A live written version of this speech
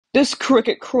This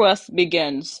cricket quest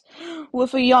begins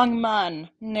with a young man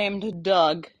named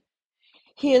Doug.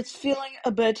 He is feeling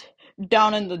a bit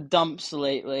down in the dumps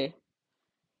lately.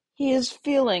 He is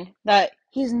feeling that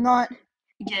he's not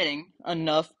getting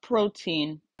enough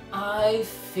protein. I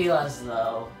feel as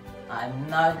though I'm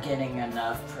not getting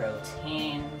enough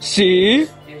protein. See?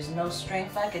 There's no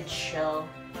strength I could show,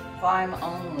 for I'm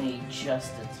only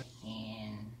just a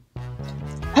teen.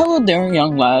 Hello there,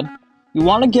 young lad. You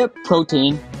want to get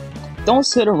protein? Don't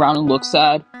sit around and look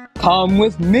sad. Come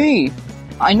with me.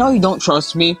 I know you don't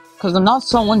trust me, because I'm not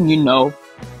someone you know.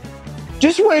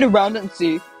 Just wait around and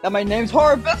see that my name's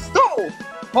Harvesto!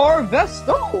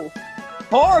 Harvesto!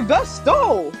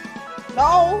 Harvesto!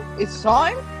 Now it's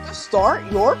time to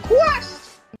start your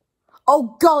quest!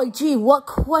 Oh golly gee, what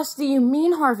quest do you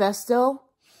mean, Harvesto?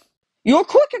 Your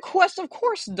cricket quest, of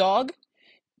course, dog.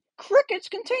 Crickets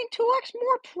contain 2x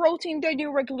more protein than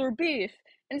your regular beef,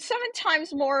 and 7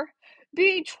 times more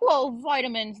B12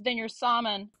 vitamins than your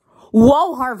salmon.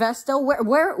 Whoa, Harvesto,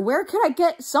 where can I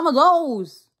get some of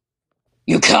those?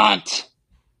 You can't!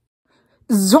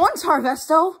 Zorns,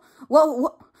 Harvesto?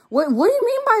 What do you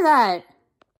mean by that?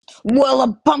 Well, a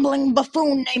bumbling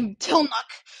buffoon named Tilnock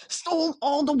stole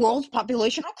all the world's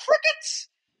population of crickets!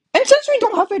 And since we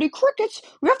don't have any crickets,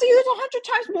 we have to use 100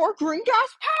 times more green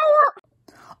gas power!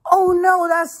 Oh no,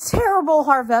 that's terrible,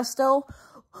 Harvesto.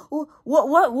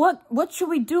 What should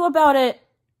we do about it?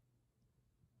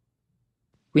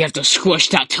 We have to squish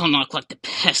that Tilnock like the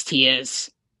pest he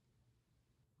is.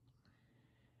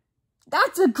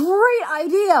 That's a great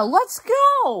idea. Let's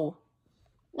go.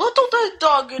 Little did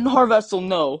Doug and Harvestal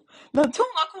know that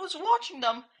Tilnock was watching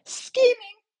them, scheming.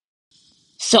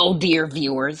 So, dear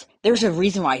viewers, there's a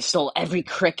reason why I stole every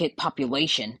cricket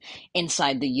population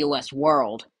inside the US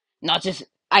world. Not just,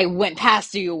 I went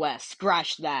past the US,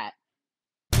 scratch that.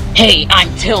 Hey, I'm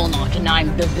Tilnock and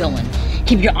I'm the villain.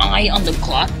 Keep your eye on the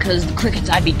clock, cause the crickets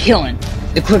I be killing.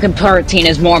 The cricket protein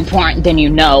is more important than you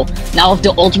know. Now with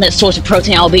the ultimate source of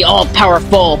protein, I'll be all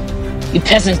powerful. You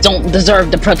peasants don't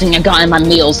deserve the protein I got in my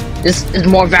meals. This is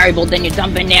more valuable than your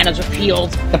dumb bananas with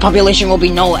peels. The population will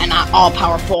be no and not all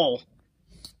powerful.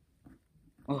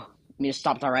 Oh, me to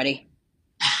stop already?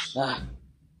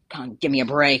 Can't give me a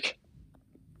break.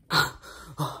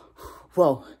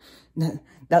 Whoa,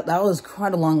 that was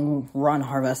quite a long run,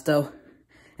 Harvesto.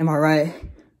 Am I right?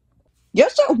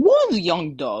 Yes, it was,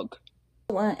 young Doug.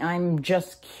 Well, I'm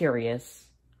just curious.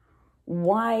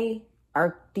 Why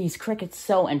are these crickets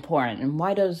so important, and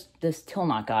why does this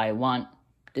Tilnock guy want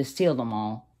to steal them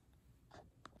all?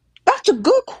 That's a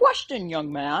good question,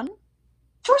 young man.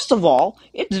 First of all,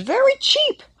 it's very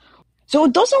cheap. So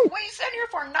it doesn't waste any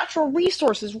of our natural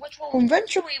resources, which will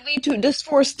eventually lead to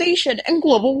deforestation and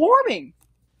global warming.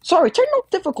 Sorry, technical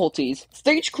difficulties.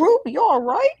 Stage crew, you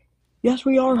alright? Yes,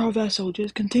 we are, Harvesto.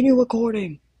 Just continue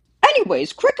recording.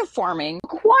 Anyways, cricket farming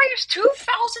requires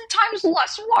 2,000 times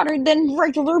less water than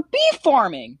regular beef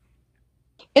farming.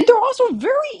 And they're also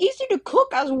very easy to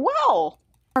cook as well.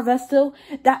 Harvesto,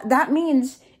 that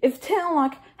means if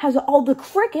Tilnock has all the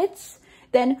crickets,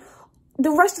 then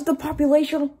the rest of the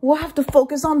population will have to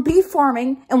focus on beef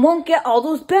farming and won't get all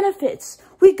those benefits.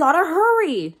 We gotta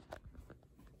hurry.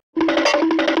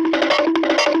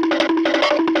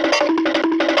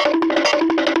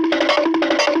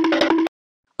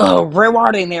 Oh, where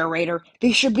are they, narrator?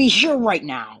 They should be here right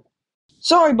now.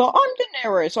 Sorry, but I'm the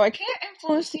narrator, so I can't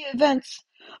influence the events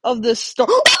of this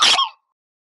story.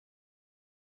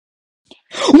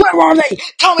 Where are they?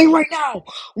 Tell me right now!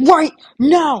 Right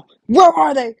now! Where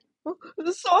are they?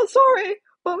 So sorry,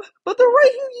 but they're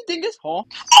right here, you dingus. Huh?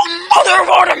 Oh, Mother of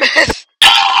Artemis!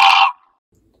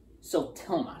 So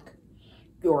Tilnock,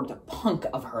 you're the punk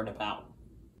I've heard about.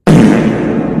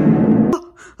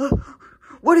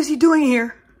 What is he doing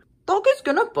here? Dog is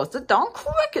gonna bust it down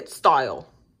cricket style.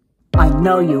 I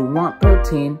know you want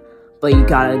protein, but you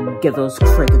gotta give those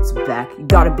crickets back. You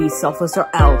gotta be selfless or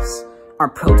else our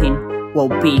protein will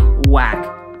be whack.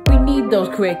 We need those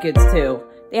crickets too.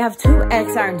 They have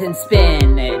 2x iron in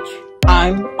spinach.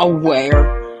 I'm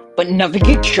aware, but never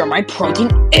get cure my protein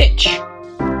itch.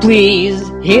 Please,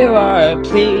 here are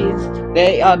please.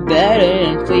 They are better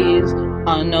than please.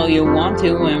 I know you want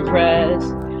to impress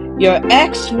your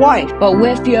ex-wife, but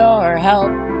with your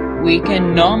help, we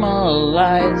can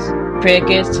normalize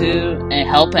crickets too and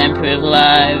help improve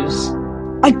lives.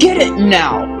 I get it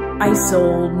now. I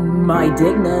sold my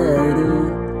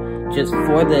dignity just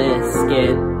for this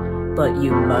skit, but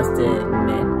you must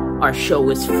admit, our show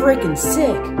is freaking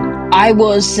sick. I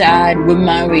was sad with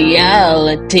my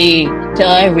reality till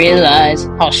I realized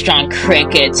how strong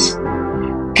crickets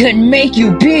could make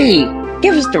you be.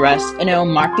 Give us the rest, and it'll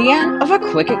mark the end of our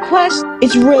cricket quest.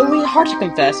 It's really hard to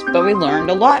confess, but we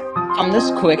learned a lot from this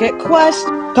cricket quest.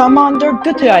 Come on, they're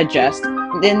good to digest.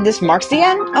 Then this marks the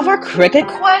end of our cricket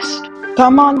quest.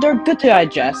 Come on, they're good to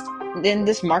digest. Then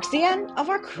this marks the end of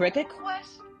our cricket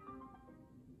quest.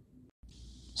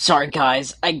 Sorry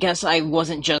guys, I guess I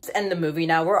wasn't just— Let's end the movie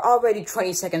now. We're already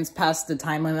 20 seconds past the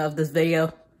time limit of this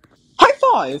video. High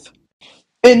five!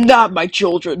 And that, my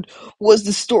children, was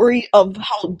the story of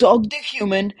how Doug the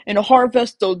Human and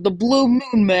Harvesto the Blue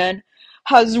Moon Man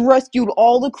has rescued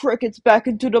all the crickets back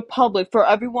into the public for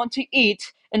everyone to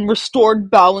eat and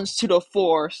restored balance to the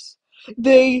force.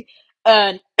 They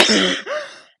and